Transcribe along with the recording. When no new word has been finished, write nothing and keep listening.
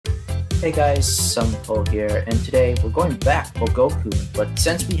Hey guys, Sumpo here, and today we're going back for Goku, but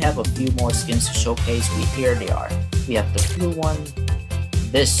since we have a few more skins to showcase, here they are. We have the blue one,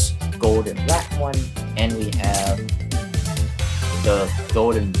 this gold and black one, and we have the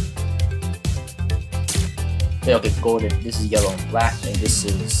golden... golden, this is yellow and black, and this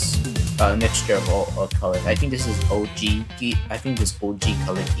is a mixture of all colors. I think this is OG, I think this OG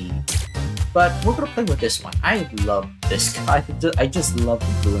color E. But we're gonna play with this one. I love this. I just love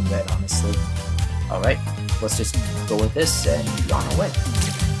the blue and red, honestly. Alright, let's just go with this and be on our way.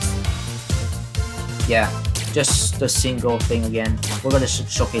 Yeah, just a single thing again. We're gonna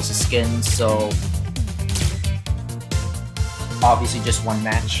showcase the skins, so... obviously just one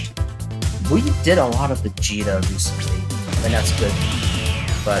match. We did a lot of Vegeta recently, and that's good.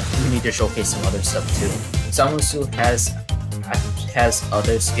 But we need to showcase some other stuff too. Samusu has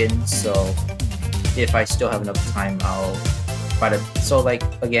other skins, so if I still have enough time, I'll find it. So like,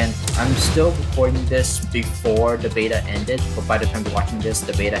 again, I'm still recording this before the beta ended, but by the time you're watching this,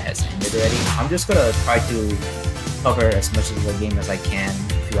 the beta has ended already. I'm just gonna try to cover as much of the game as I can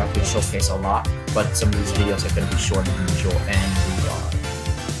to actually showcase a lot, but some of these videos are gonna be shorter than usual, and we are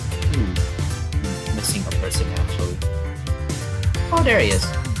missing a person actually. Oh, there he is.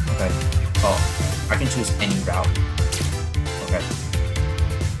 Okay. Oh, I can choose any route. Okay.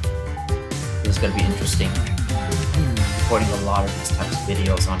 This is gonna be interesting. Recording a lot of these types of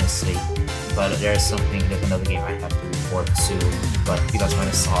videos, honestly. But there's another game I have to record soon. But if you guys might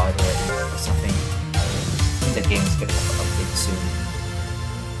have saw it already or something, I think the game is gonna have an update soon.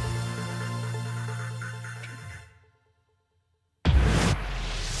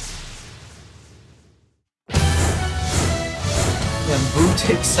 When Boo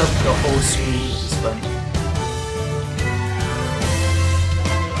takes up the whole screen, which is funny.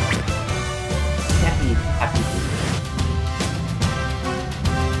 Happy Boo.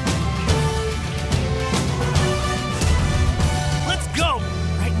 Let's go!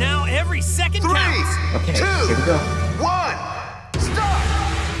 Right now, every second counts! Okay, 2, here we go. 1, start!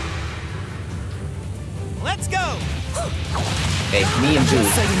 Let's go! Okay, me and Boo.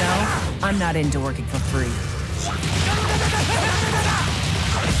 Just so you know, I'm not into working for free.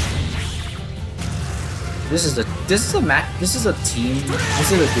 This is a team. This is a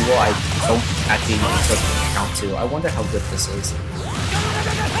duo I don't actually took account to. I wonder how good this is.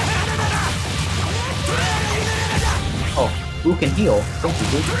 Oh, Boo can heal. Thank you,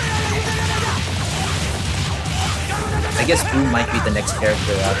 Boo. I guess Boo might be the next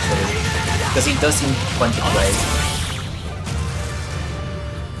character actually, because he does seem fun to play.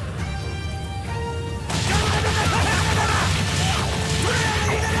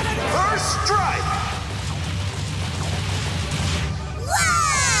 First strike!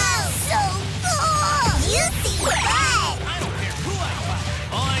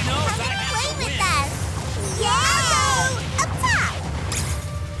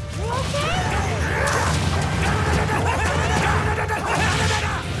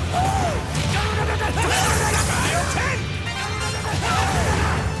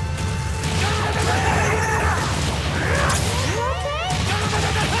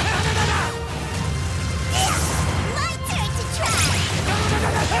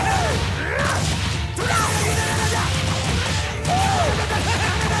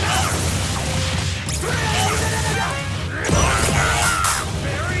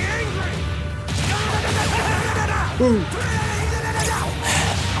 Boom.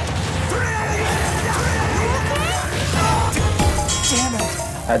 Damn it!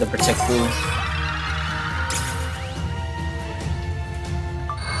 I had to protect Boo.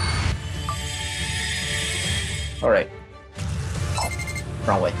 Alright.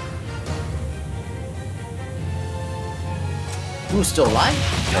 Wrong way. Boo's still alive?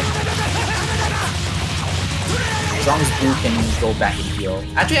 Okay. As long as Boo can go back and heal.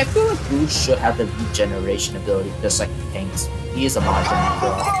 Actually, I feel like Boo should have the regeneration ability, just like tanks. He is a monster after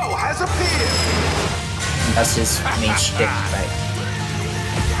all. Foe has appeared! That's his main shtick, right?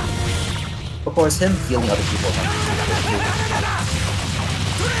 Of course, him healing other people is like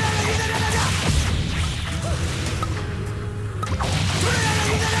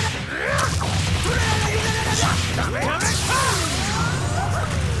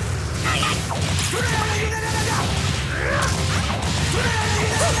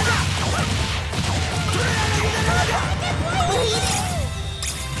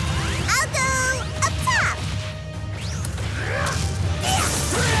I'll go up top.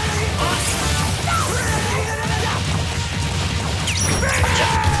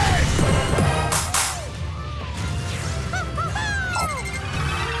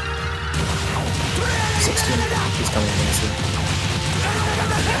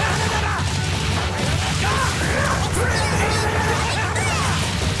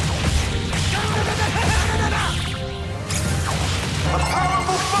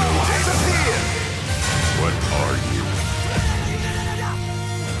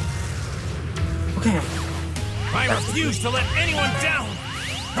 Okay. I refuse to let anyone down.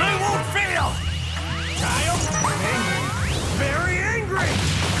 I won't fail. Child, very angry.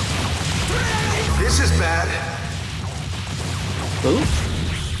 This is bad. Who?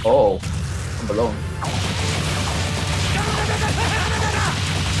 Oh, I'm alone.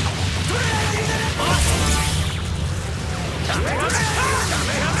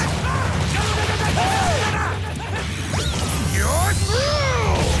 You're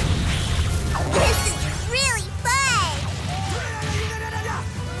through. This is really fun!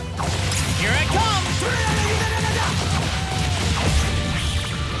 Here I come.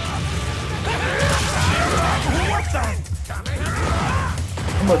 What the?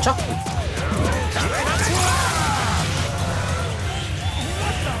 I'm gonna chuck you.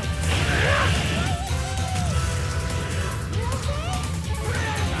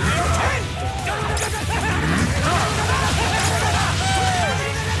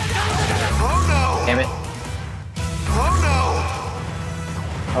 Oh no! Damn it. Oh no!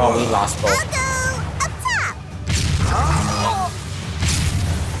 Oh, we lost both. I'll go up top!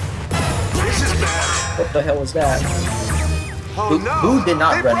 This is bad. What the hell was that? Oh Who- no! who did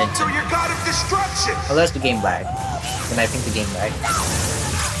not they run broke into through me? your god of destruction! Unless the game lagged. And I think the game lagged.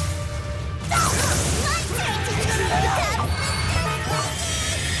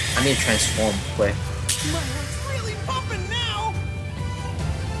 I need to transform quick. My heart's really pumping now.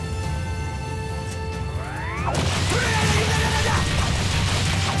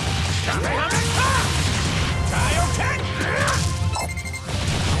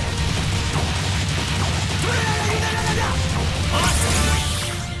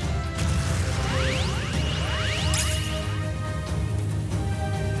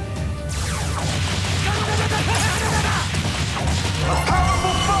 A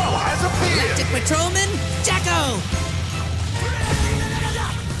powerful foe has appeared! Galactic Patrolman, Jacko!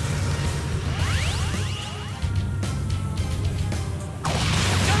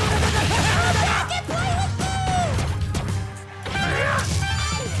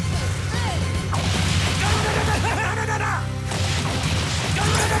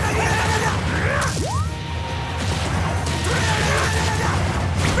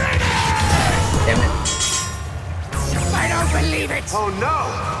 Damn it. I don't believe it. Oh no!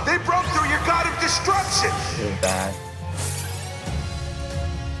 They broke through your god of destruction! Really bad.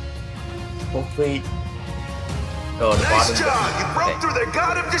 Hopefully. Oh, the Nice bottom. job! You broke Okay. through their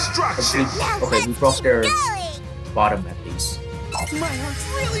god of destruction! Okay, we broke their Going! bottom at least. My heart's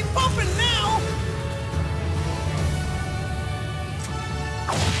really pumping now.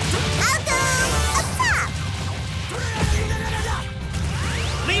 I'll go up top!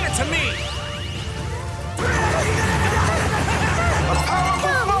 Leave it to me. A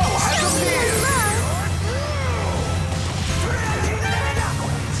powerful foe has appeared!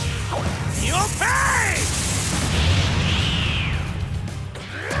 You'll pay.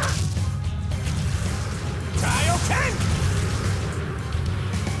 Kaioken.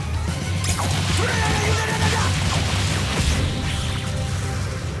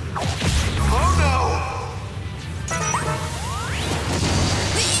 Oh no!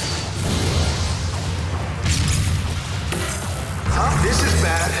 Huh? This is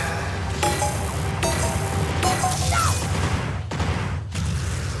bad.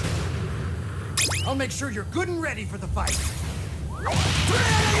 I'll make sure you're good and ready for the fight.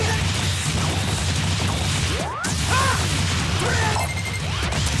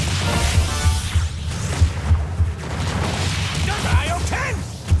 Kaioken.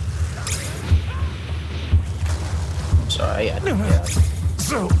 Sorry, yeah.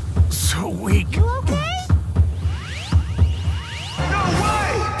 So weak. You okay? No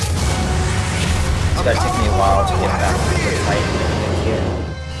way! It's gonna take me a while to get back to the fight here.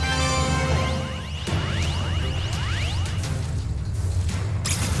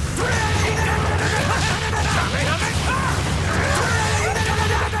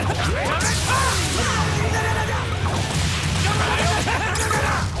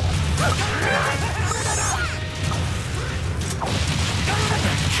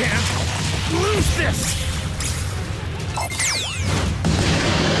 Can't lose this.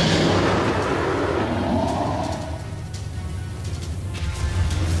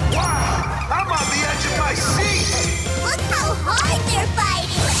 Wow! I'm on the edge of my seat! Look how hard they're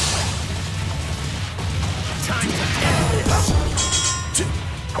fighting!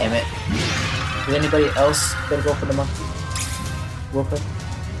 Damn it. Did anybody else gonna go for the monkey? Real quick?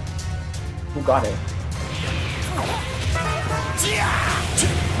 Who got it?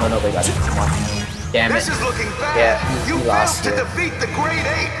 Oh no, they got it. Come on. Damn it. This is looking bad! Yeah, you he failed lost to it. defeat the Great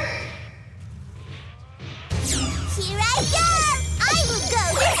Ape! Here I go! I will go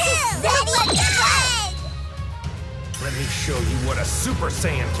too! Ready? Fight! show you what a Super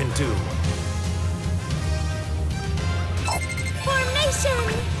Saiyan can do. Formation!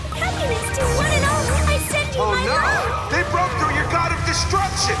 Happiness to one and all! I send you Oh my no! love! They broke through your god of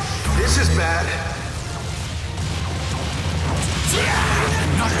destruction! This is bad.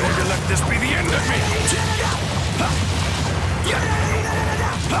 I'm not going to let this be the end of me!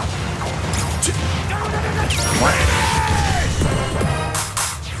 What?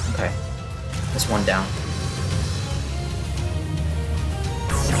 Okay. That's one down.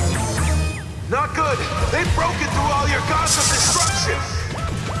 Not good! They've broken through all your gods of destruction!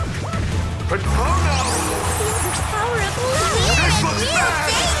 But oh no! Feel the power of love! This looks Real bad!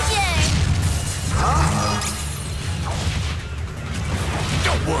 danger! Huh?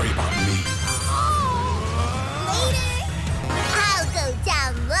 Don't worry about me. Later! I'll go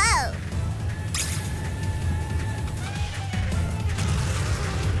down low!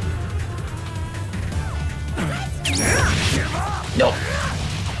 No.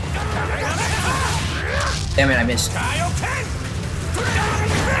 Damn it, I missed.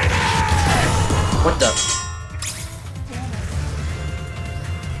 What the?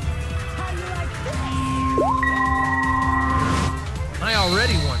 I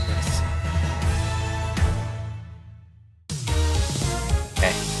already won this.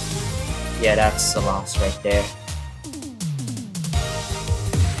 Okay. Yeah, that's the loss right there.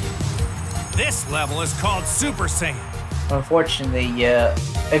 This level is called Super Saiyan. Unfortunately, yeah.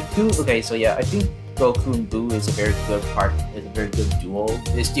 I think Goku and Boo is a very good duo.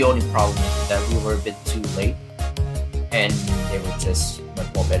 It's the only problem that we were a bit too late, and they were just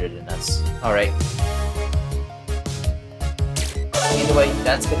much more better than us. Alright. Either way,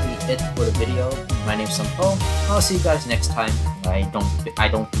 that's gonna be it for the video. My name's Sampo. I'll see you guys next time. I don't think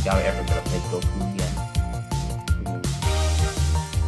I'm ever gonna play Goku again.